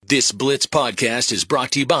This Blitz podcast is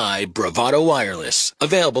brought to you by Bravado Wireless.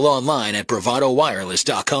 Available online at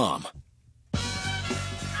bravadowireless.com.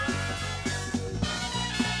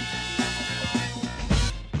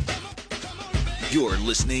 You're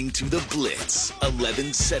listening to The Blitz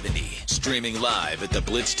 1170. Streaming live at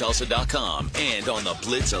theblitztulsa.com and on the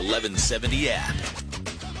Blitz 1170 app.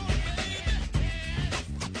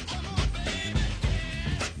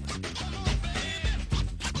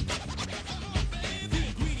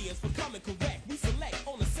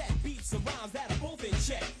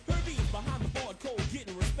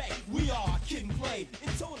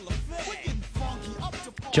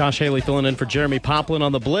 Josh Haley filling in for Jeremie Poplin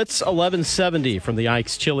on the Blitz 1170 from the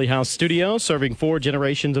Ike's Chili House studio, serving 4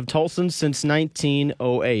 generations of Tulsans since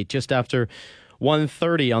 1908. Just after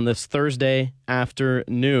 1:30 on this Thursday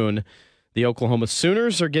afternoon, the Oklahoma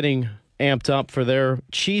Sooners are getting amped up for their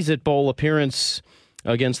Cheez-It Bowl appearance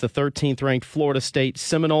against the 13th-ranked Florida State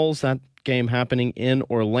Seminoles. That game happening in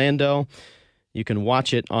Orlando. You can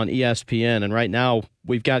watch it on ESPN. And right now,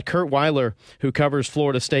 we've got Curt Weiler, who covers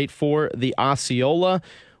Florida State for the Osceola.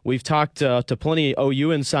 We've talked to plenty of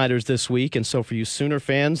OU insiders this week, and so for you Sooner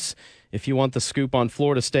fans, if you want the scoop on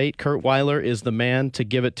Florida State, Curt Weiler is the man to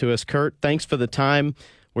give it to us. Curt, thanks for the time.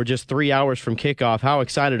 We're just 3 hours from kickoff. How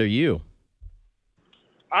excited are you?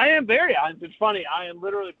 I am very. It's funny. I am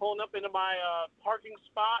literally pulling up into my parking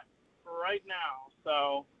spot right now.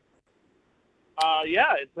 So,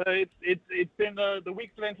 yeah, it's been the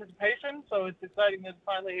weeks of anticipation, so it's exciting that it's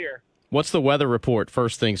finally here. What's the weather report,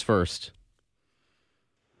 first things first?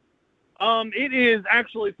 It is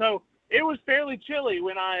actually, so it was fairly chilly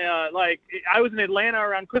when I was in Atlanta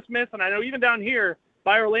around Christmas, and I know even down here,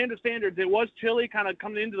 by Orlando standards, it was chilly kind of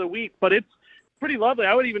coming into the week, but it's pretty lovely.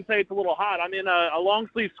 I would even say it's a little hot. I'm in a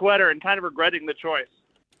long-sleeve sweater and kind of regretting the choice.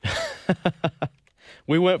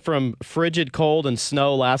 We went from frigid cold and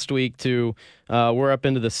snow last week to we're up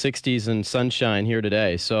into the 60s and sunshine here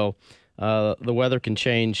today. So the weather can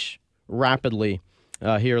change rapidly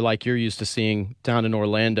here like you're used to seeing down in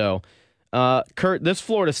Orlando. Curt, this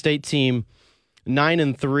Florida State team,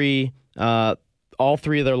 9-3, all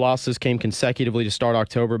 3 of their losses came consecutively to start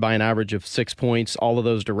October by an average of 6 points, all of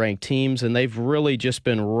those to ranked teams, and they've really just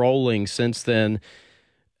been rolling since then.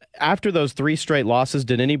 After those 3 straight losses,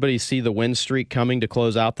 did anybody see the win streak coming to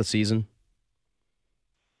close out the season?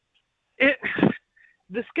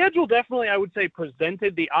 The schedule definitely, I would say,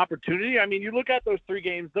 presented the opportunity. I mean, you look at those 3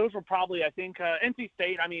 games, those were probably, I think, NC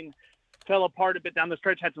State, fell apart a bit down the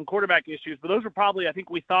stretch, had some quarterback issues, but those were probably, I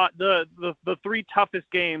think we thought, the 3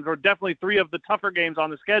 toughest games, or definitely 3 of the tougher games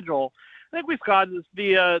on the schedule. I think we've got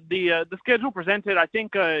the schedule presented, I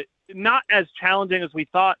think, not as challenging as we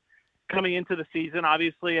thought coming into the season.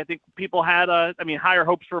 Obviously, I think people had higher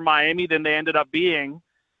hopes for Miami than they ended up being,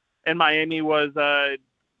 and Miami was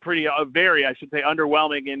very, I should say,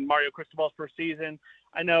 underwhelming in Mario Cristobal's first season.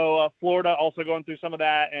 I know Florida also going through some of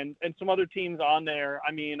that, and some other teams on there.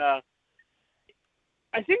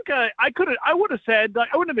 I think I would have said,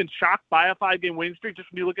 I wouldn't have been shocked by a 5-game winning streak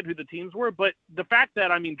just when you look at who the teams were. But the fact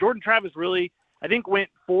that, Jordan Travis really, I think, went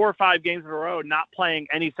 4 or 5 games in a row not playing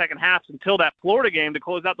any second halves until that Florida game to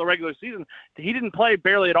close out the regular season. He didn't play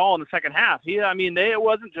barely at all in the second half. It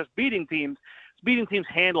wasn't just beating teams, it's beating teams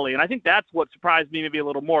handily. And I think that's what surprised me maybe a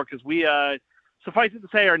little more, because we, suffice it to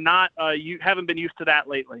say, you haven't been used to that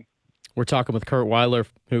lately. We're talking with Curt Weiler,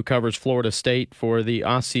 who covers Florida State for the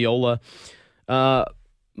Osceola.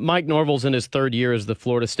 Mike Norvell's in his 3rd year as the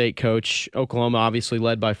Florida State coach. Oklahoma obviously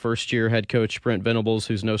led by first-year head coach Brent Venables,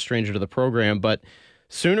 who's no stranger to the program. But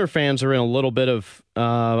Sooner fans are in a little bit of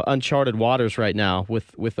uncharted waters right now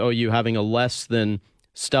with OU having a less than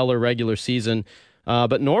stellar regular season.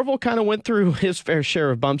 But Norvell kind of went through his fair share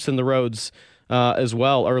of bumps in the roads as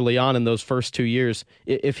well early on in those first 2 years.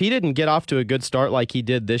 If he didn't get off to a good start like he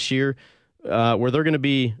did this year, were there going to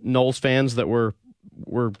be Noles fans that were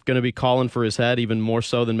going to be calling for his head even more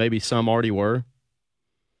so than maybe some already were?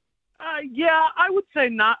 Yeah, I would say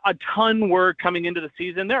not a ton were coming into the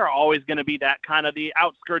season. There are always going to be that kind of the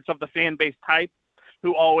outskirts of the fan base type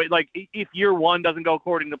who always, if year one doesn't go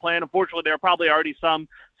according to plan, unfortunately, there are probably already some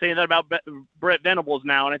saying that about Brent Venables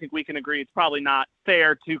now, and I think we can agree it's probably not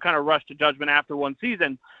fair to kind of rush to judgment after one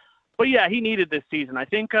season. But, yeah, he needed this season. I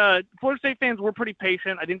think Florida State fans were pretty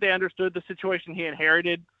patient. I think they understood the situation he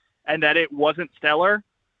inherited and that it wasn't stellar.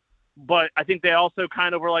 But I think they also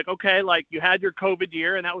kind of were like, okay, you had your COVID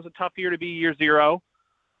year, and that was a tough year to be year 0.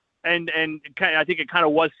 And I think it kind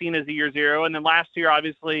of was seen as a year 0. And then last year,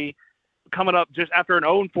 obviously, coming up just after an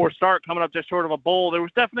 0-4 start, coming up just short of a bowl, there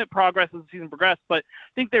was definite progress as the season progressed. But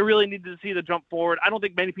I think they really needed to see the jump forward. I don't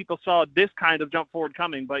think many people saw this kind of jump forward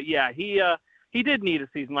coming. But, yeah, he he did need a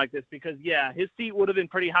season like this because, yeah, his seat would have been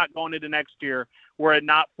pretty hot going into next year were it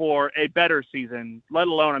not for a better season, let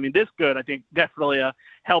alone, I mean, this good, I think definitely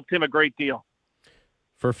helped him a great deal.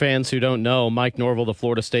 For fans who don't know, Mike Norvell, the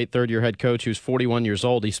Florida State third-year head coach, who's 41 years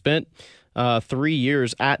old, he spent 3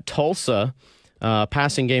 years at Tulsa,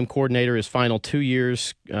 passing game coordinator his final 2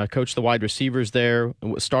 years, coached the wide receivers there,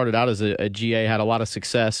 started out as a GA, had a lot of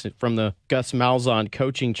success from the Gus Malzahn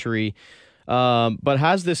coaching tree, but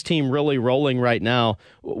has this team really rolling right now.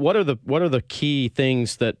 What are the key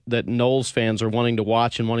things that Noles fans are wanting to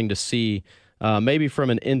watch and wanting to see, maybe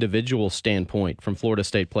from an individual standpoint from Florida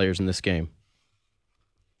State players in this game?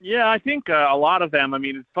 Yeah, I think a lot of them. I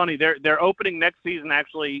mean, it's funny. They're opening next season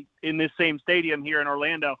actually in this same stadium here in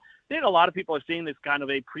Orlando. I think a lot of people are seeing this kind of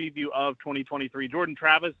a preview of 2023. Jordan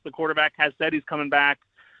Travis, the quarterback, has said he's coming back.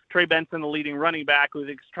 Trey Benson, the leading running back, who's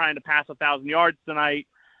trying to pass 1,000 yards tonight,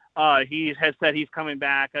 he has said he's coming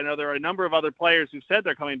back. I know there are a number of other players who said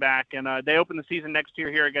they're coming back, and they open the season next year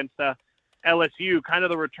here against LSU, kind of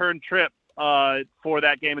the return trip for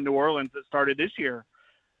that game in New Orleans that started this year.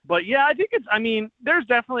 But, yeah, I think there's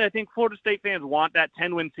definitely, I think Florida State fans want that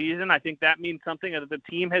 10-win season. I think that means something, that the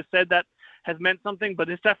team has said that has meant something, but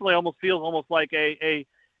this definitely feels almost like a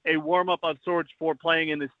warm-up of sorts for playing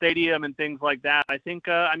in the stadium and things like that. I think,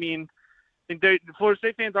 the Florida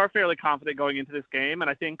State fans are fairly confident going into this game, and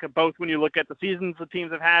I think both when you look at the seasons the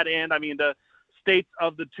teams have had and, the states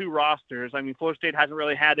of the two rosters. Florida State hasn't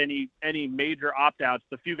really had any major opt-outs.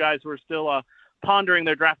 The few guys who are still pondering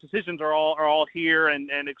their draft decisions are all here and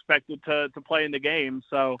expected to play in the game.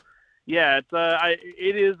 So, yeah,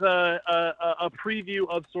 it is a preview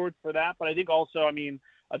of sorts for that. But I think also,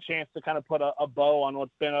 a chance to kind of put a bow on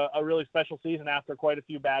what's been a really special season after quite a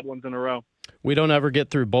few bad ones in a row. We don't ever get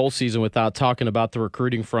through bowl season without talking about the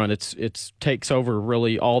recruiting front. It takes over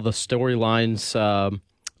really all the storylines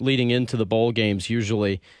leading into the bowl games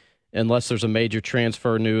usually, unless there's a major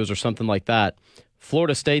transfer news or something like that.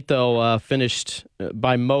 Florida State, though, finished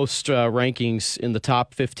by most rankings in the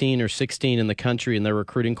top 15 or 16 in the country in their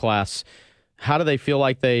recruiting class. How do they feel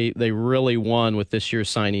like they really won with this year's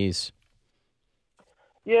signees?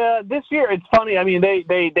 Yeah, this year it's funny.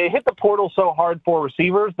 They hit the portal so hard for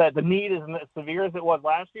receivers that the need isn't as severe as it was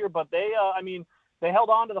last year. But they held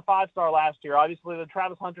on to the 5-star last year. Obviously, the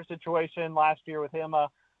Travis Hunter situation last year with him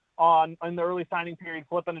in the early signing period,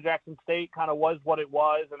 flipping to Jackson State, kind of was what it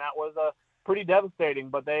was, and that was pretty devastating.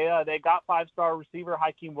 But they got 5-star receiver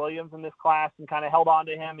Hakeem Williams in this class and kind of held on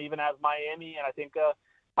to him even as Miami, and I think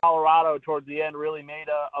Colorado towards the end really made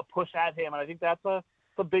a push at him, and I think that's a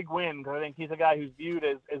big win because I think he's a guy who's viewed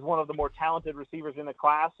as one of the more talented receivers in the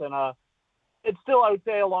class, and it's still, I would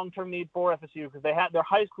say, a long-term need for FSU because their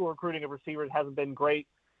high school recruiting of receivers hasn't been great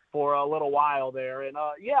for a little while there. And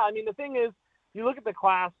the thing is, you look at the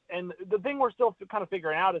class, and the thing we're still kind of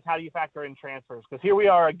figuring out is how do you factor in transfers, because here we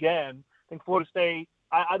are again. I think Florida State,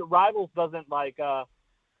 Rivals doesn't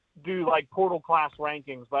do portal class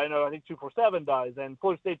rankings, but I think 247 does, and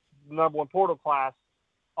Florida State's number one portal class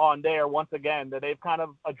on there once again, that they've kind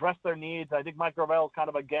of addressed their needs. I think Mike Norvell is kind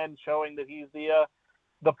of again showing that he's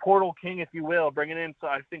the portal king, if you will, bringing in, so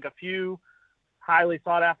I think, a few highly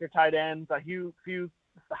sought after tight ends, a few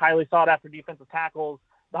highly sought after defensive tackles.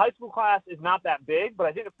 The high school class is not that big, but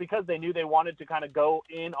I think it's because they knew they wanted to kind of go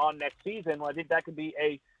in on next season. Well, I think that could be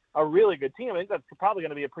a really good team. I think that's probably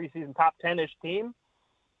going to be a preseason top 10-ish team,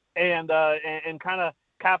 and kind of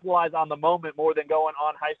capitalize on the moment more than going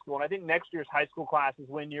on high school. And I think next year's high school class is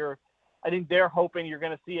when I think they're hoping you're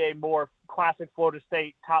going to see a more classic Florida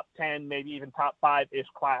State top 10, maybe even top 5-ish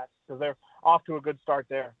class, because they're off to a good start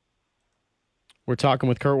there. We're talking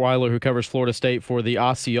with Curt Weiler, who covers Florida State for the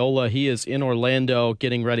Osceola. He is in Orlando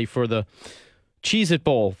getting ready for the Cheez-It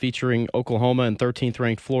Bowl featuring Oklahoma and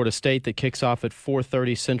 13th-ranked Florida State that kicks off at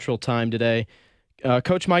 4:30 Central Time today.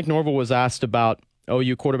 Coach Mike Norvell was asked about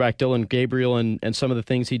OU quarterback Dylan Gabriel and some of the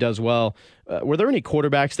things he does well. Were there any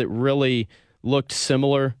quarterbacks that really looked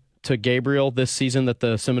similar to Gabriel this season that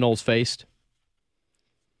the Seminoles faced?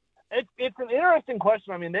 It's an interesting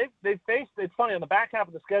question. They faced, it's funny, on the back half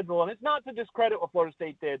of the schedule, and it's not to discredit what Florida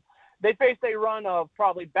State did. They faced a run of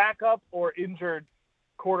probably backup or injured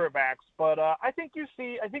quarterbacks, but I think you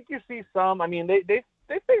see some. They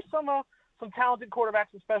faced some talented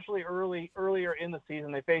quarterbacks, especially earlier in the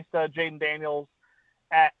season. They faced Jaden Daniels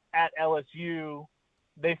at LSU.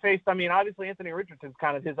 They faced, obviously Anthony Richardson's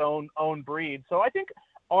kind of his own breed. So I think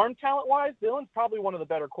arm talent-wise, Dylan's probably one of the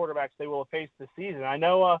better quarterbacks they will have faced this season. I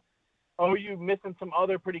know OU missing some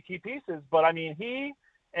other pretty key pieces, but he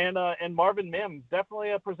and Marvin Mims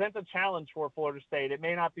definitely present a challenge for Florida State. It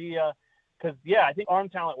may not be because, I think arm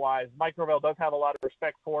talent-wise, Mike Norvell does have a lot of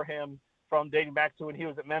respect for him from dating back to when he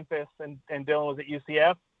was at Memphis and Dylan was at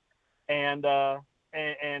UCF. And I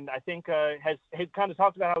think has kind of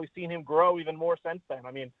talked about how we've seen him grow even more since then.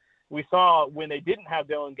 I mean, we saw when they didn't have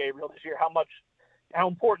Dylan Gabriel this year how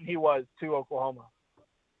important he was to Oklahoma.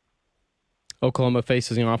 Oklahoma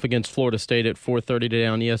facing off against Florida State at 4:30 today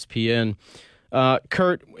on ESPN.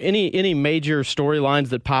 Curt, any major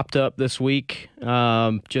storylines that popped up this week,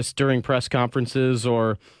 just during press conferences,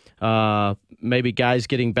 or maybe guys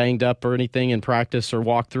getting banged up or anything in practice or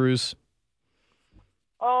walkthroughs?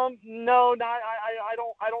 No,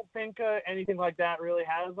 I don't think anything like that really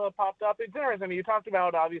has popped up. It's interesting. I mean, you talked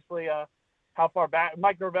about obviously how far back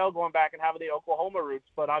Mike Norvell going back and having the Oklahoma roots,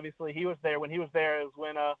 but obviously he was there when is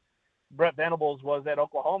when Brett Venables was at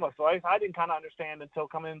Oklahoma. So I didn't kind of understand until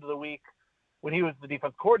coming into the week when he was the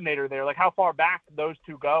defense coordinator there, like how far back those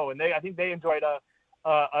two go. And I think they enjoyed a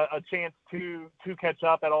chance to catch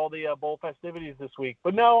up at all the bowl festivities this week.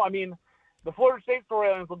 But no, I mean, the Florida State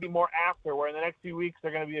storylines will be more after, where in the next few weeks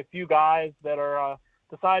there are going to be a few guys that are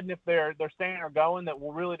deciding if they're staying or going, that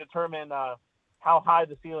will really determine how high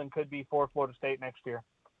the ceiling could be for Florida State next year.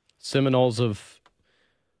 Seminoles have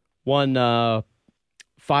won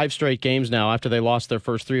 5 straight games now after they lost their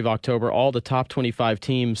first 3 of October. All the top 25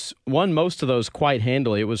 teams won most of those quite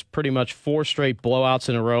handily. It was pretty much 4 straight blowouts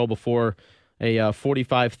in a row before a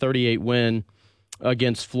 45-38 win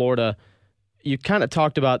against Florida. You kind of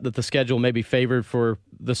talked about that the schedule may be favored for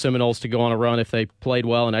the Seminoles to go on a run if they played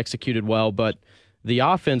well and executed well, but the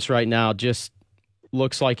offense right now just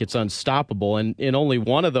looks like it's unstoppable. And in only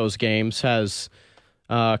one of those games has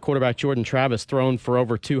quarterback Jordan Travis thrown for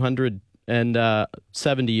over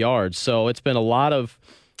 270 yards. So it's been a lot of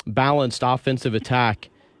balanced offensive attack.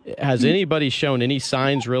 Has anybody shown any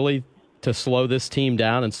signs really to slow this team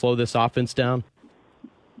down and slow this offense down?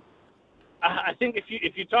 I think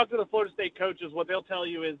if you talk to the Florida State coaches, what they'll tell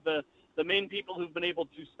you is the main people who've been able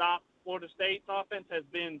to stop Florida State's offense has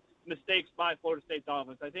been mistakes by Florida State's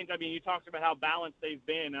offense. I mean, you talked about how balanced they've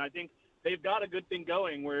been, and I think they've got a good thing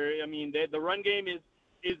going where, I mean, the run game is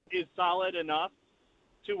solid enough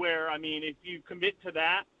to where, I mean, if you commit to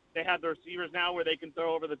that, they have the receivers now where they can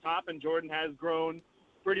throw over the top, and Jordan has grown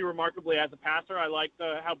pretty remarkably as a passer. I like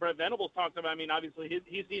how Brett Venables talked about. I mean, obviously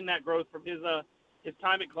he's seen that growth from his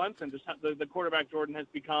time at Clemson, just the quarterback Jordan has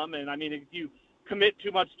become. And I mean, if you commit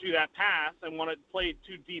too much to that pass and want to play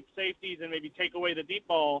 2 deep safeties and maybe take away the deep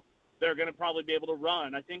ball, they're going to probably be able to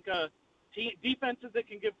run. I think defenses that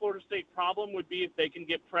can give Florida State problem would be if they can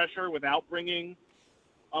get pressure without bringing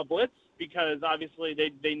a blitz, because obviously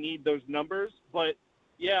they need those numbers. But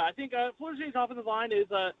yeah, I think Florida State's offensive line is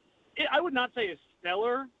I would not say is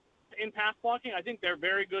stellar in pass blocking. I think they're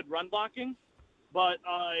very good run blocking. But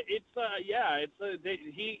it's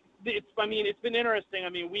been interesting. I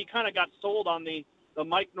mean, we kind of got sold on the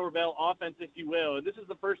Mike Norvell offense, if you will. And this is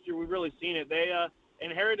the first year we've really seen it. They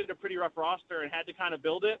inherited a pretty rough roster and had to kind of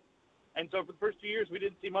build it. And so for the first 2 years, we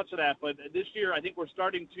didn't see much of that. But this year, I think we're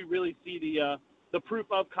starting to really see the proof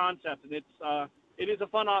of concept. And it is a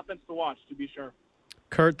fun offense to watch, to be sure.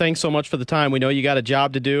 Curt, thanks so much for the time. We know you got a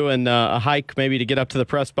job to do and a hike maybe to get up to the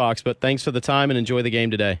press box. But thanks for the time and enjoy the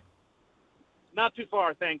game today. Not too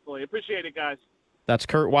far, thankfully. Appreciate it, guys. That's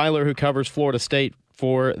Curt Weiler, who covers Florida State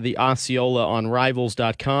for the Osceola on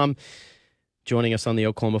Rivals.com, joining us on the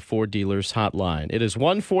Oklahoma Ford Dealers Hotline. It is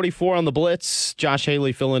 1:44 on the Blitz. Josh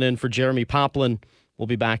Haley filling in for Jeremie Poplin. We'll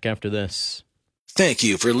be back after this. Thank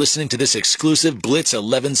you for listening to this exclusive Blitz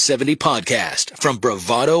 1170 podcast from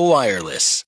Bravado Wireless.